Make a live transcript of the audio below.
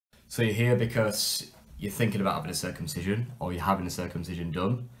So you're here because you're thinking about having a circumcision, or you're having a circumcision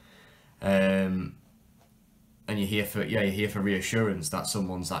done, and you're here for reassurance that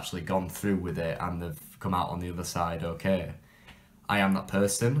someone's actually gone through with it and they've come out on the other side okay. I am that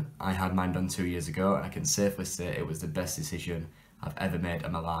person. I had mine done 2 years ago, and I can safely say it was the best decision I've ever made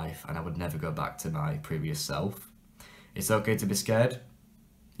in my life, and I would never go back to my previous self. It's okay to be scared.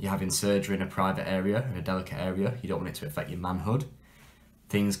 You're having surgery in a private area, in a delicate area. You don't want it to affect your manhood.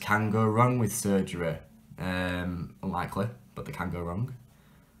 Things can go wrong with surgery. Unlikely, but they can go wrong.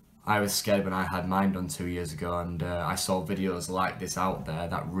 I was scared when I had mine done 2 years ago, and I saw videos like this out there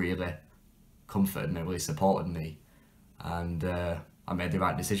that really comforted me, really supported me, and I made the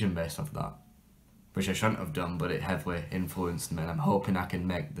right decision based off that, which I shouldn't have done, but it heavily influenced me, and I'm hoping I can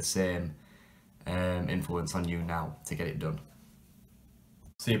make the same influence on you now to get it done.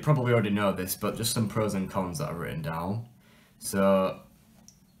 So you probably already know this, but just some pros and cons that I've written down. So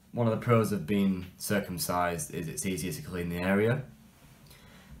one of the pros of being circumcised is it's easier to clean the area.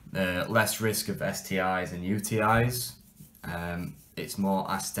 Less risk of STIs and UTIs. It's more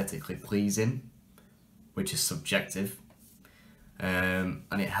aesthetically pleasing, which is subjective. And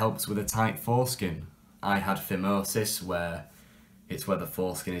it helps with a tight foreskin. I had phimosis, where it's where the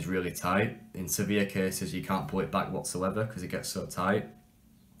foreskin is really tight. In severe cases, you can't pull it back whatsoever because it gets so tight,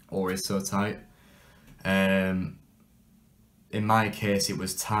 or is so tight. In my case, it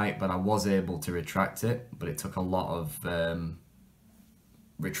was tight, but I was able to retract it, but it took a lot of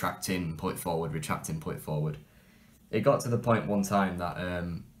retracting, pull it forward, retracting, pull it forward. It got to the point one time that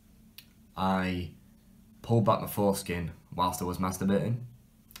I pulled back my foreskin whilst I was masturbating,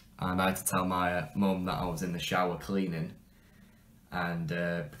 and I had to tell my mum that I was in the shower cleaning, and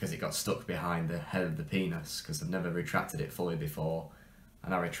because it got stuck behind the head of the penis, because I've never retracted it fully before,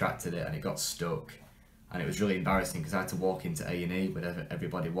 and I retracted it and it got stuck, and it was really embarrassing because I had to walk into A&E with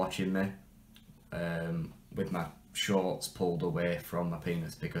everybody watching me, with my shorts pulled away from my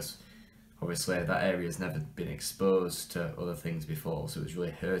penis, because obviously that area has never been exposed to other things before, so it was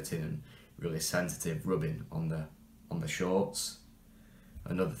really hurting and really sensitive rubbing on the shorts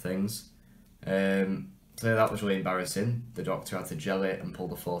and other things. So that was really embarrassing. The doctor had to gel it and pull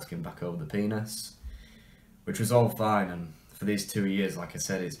the foreskin back over the penis, which was all fine, and for these 2 years, like I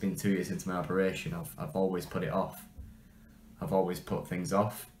said, it's been 2 years into my operation, I've always put it off. I've always put things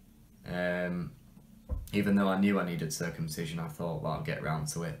off. Even though I knew I needed circumcision, I thought, well, I'll get round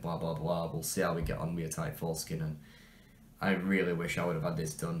to it, blah blah blah, we'll see how we get on with a tight foreskin, and I really wish I would have had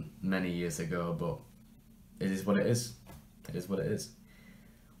this done many years ago, but it is what it is. It is what it is.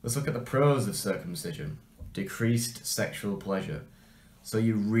 Let's look at the pros of circumcision. Decreased sexual pleasure. So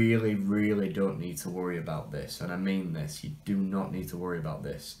you really, really don't need to worry about this, and I mean this, you do not need to worry about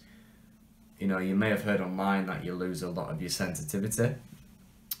this. You know, you may have heard online that you lose a lot of your sensitivity,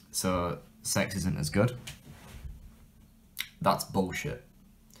 so sex isn't as good. That's bullshit.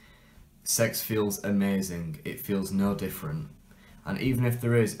 Sex feels amazing, it feels no different, and even if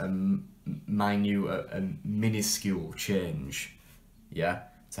there is a minuscule change, yeah,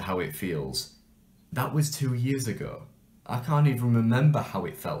 to how it feels, that was 2 years ago. I can't even remember how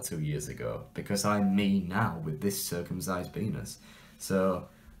it felt 2 years ago, because I'm me now with this circumcised penis. So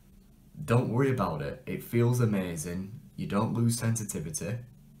don't worry about it. It feels amazing. You don't lose sensitivity.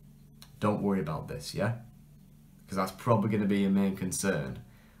 Don't worry about this, yeah? Because that's probably going to be your main concern.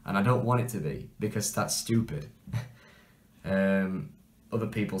 And I don't want it to be, because that's stupid. Other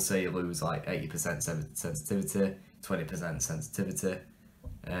people say you lose like 80% sensitivity, 20% sensitivity,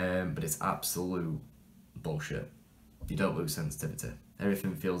 but it's absolute bullshit. You don't lose sensitivity.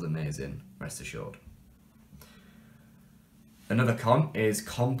 Everything feels amazing, rest assured. Another con is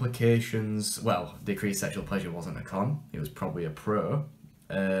complications. Well, decreased sexual pleasure wasn't a con, it was probably a pro,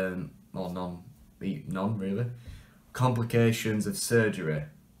 or none really. Complications of surgery.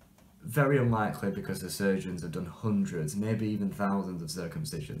 Very unlikely, because the surgeons have done hundreds, maybe even thousands of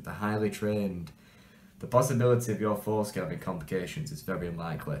circumcisions. They're highly trained. The possibility of your foreskin having complications is very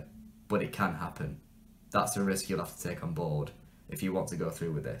unlikely, but it can happen. That's a risk you'll have to take on board if you want to go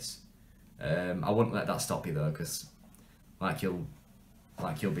through with this. I wouldn't let that stop you though, because like you'll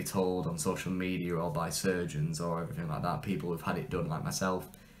be told on social media or by surgeons or everything like that, people who've had it done like myself,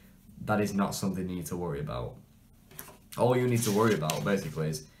 that is not something you need to worry about. All you need to worry about basically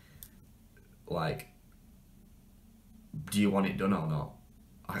is, like, do you want it done or not?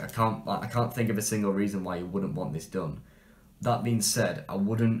 I can't think of a single reason why you wouldn't want this done. That being said, I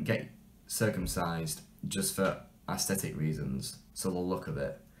wouldn't get circumcised just for aesthetic reasons, so the look of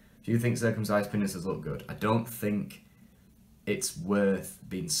it. If you think circumcised penises look good, I don't think it's worth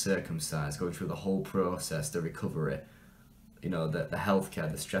being circumcised, going through the whole process, the recovery, you know, the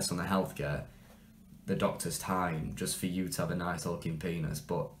healthcare, the stress on the healthcare, the doctor's time, just for you to have a nice looking penis.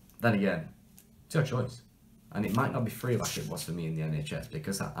 But then again, it's your choice. And it might not be free like it was for me in the NHS,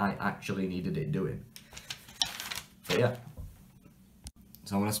 because I actually needed it doing. But yeah.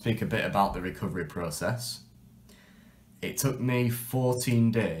 So I want to speak a bit about the recovery process. It took me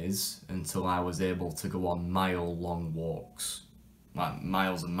 14 days until I was able to go on mile-long walks. Like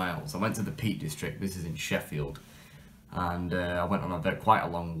miles and miles. I went to the Peak District, this is in Sheffield, and I went on quite a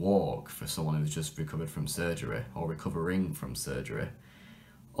long walk for someone who's just recovered from surgery, or recovering from surgery.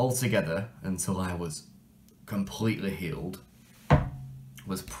 Altogether, until I was completely healed,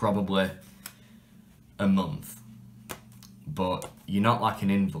 was probably a month. But you're not like an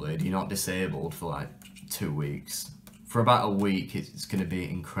invalid, you're not disabled for like 2 weeks. For about a week it's going to be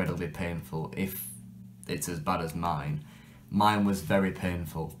incredibly painful if it's as bad as mine. Mine was very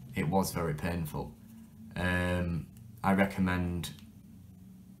painful, it was very painful. I recommend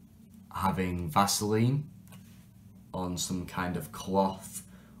having Vaseline on some kind of cloth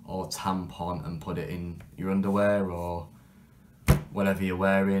or tampon and put it in your underwear or whatever you're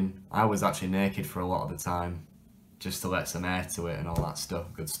wearing. I was actually naked for a lot of the time, just to let some air to it and all that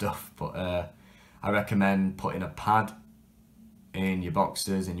stuff, good stuff. But I recommend putting a pad in your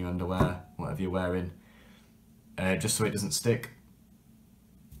boxers, in your underwear, whatever you're wearing, just so it doesn't stick.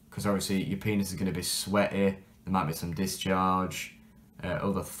 Because obviously your penis is going to be sweaty, there might be some discharge,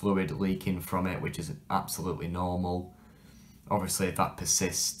 other fluid leaking from it, which is absolutely normal. Obviously if that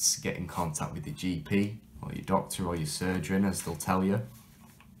persists, get in contact with your GP or your doctor or your surgeon, as they'll tell you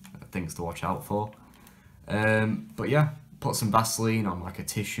things to watch out for. But yeah, put some Vaseline on like a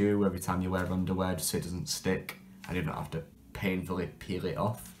tissue every time you wear underwear, just so it doesn't stick and you don't have to painfully peel it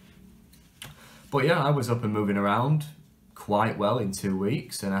off. But yeah, I was up and moving around quite well in 2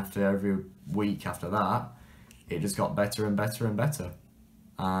 weeks, and after every week after that, it just got better and better and better.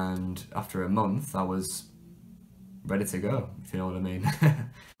 And after a month, I was ready to go, if you know what I mean.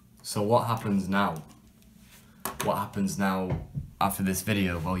 So what happens now? What happens now after this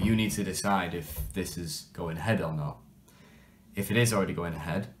video? Well, you need to decide if this is going ahead or not. If it is already going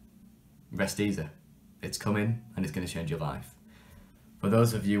ahead, rest easy. It's coming and it's going to change your life. For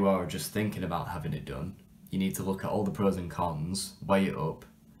those of you who are just thinking about having it done, you need to look at all the pros and cons, weigh it up,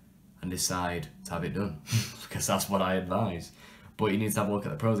 and decide to have it done. Because that's what I advise. But you need to have a look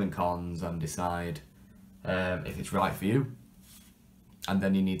at the pros and cons and decide if it's right for you. And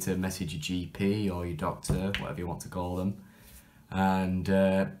then you need to message your GP or your doctor, whatever you want to call them, and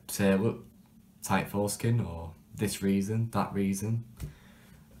say, look, tight foreskin, or this reason, that reason,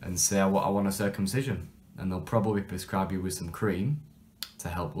 and say I want a circumcision. And they'll probably prescribe you with some cream to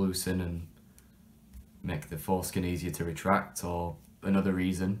help loosen and make the foreskin easier to retract, or another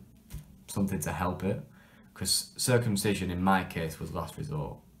reason, something to help it. Because circumcision in my case was last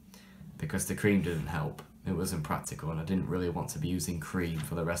resort, because the cream didn't help. It wasn't practical, and I didn't really want to be using cream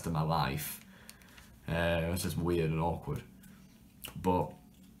for the rest of my life. It was just weird and awkward. But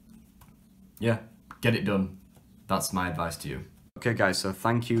yeah, get it done. That's my advice to you. Okay guys, so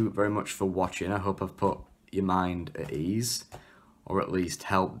thank you very much for watching. I hope I've put your mind at ease, or at least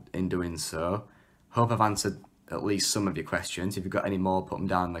helped in doing so. Hope I've answered at least some of your questions. If you've got any more, put them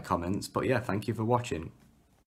down in the comments. But yeah, thank you for watching.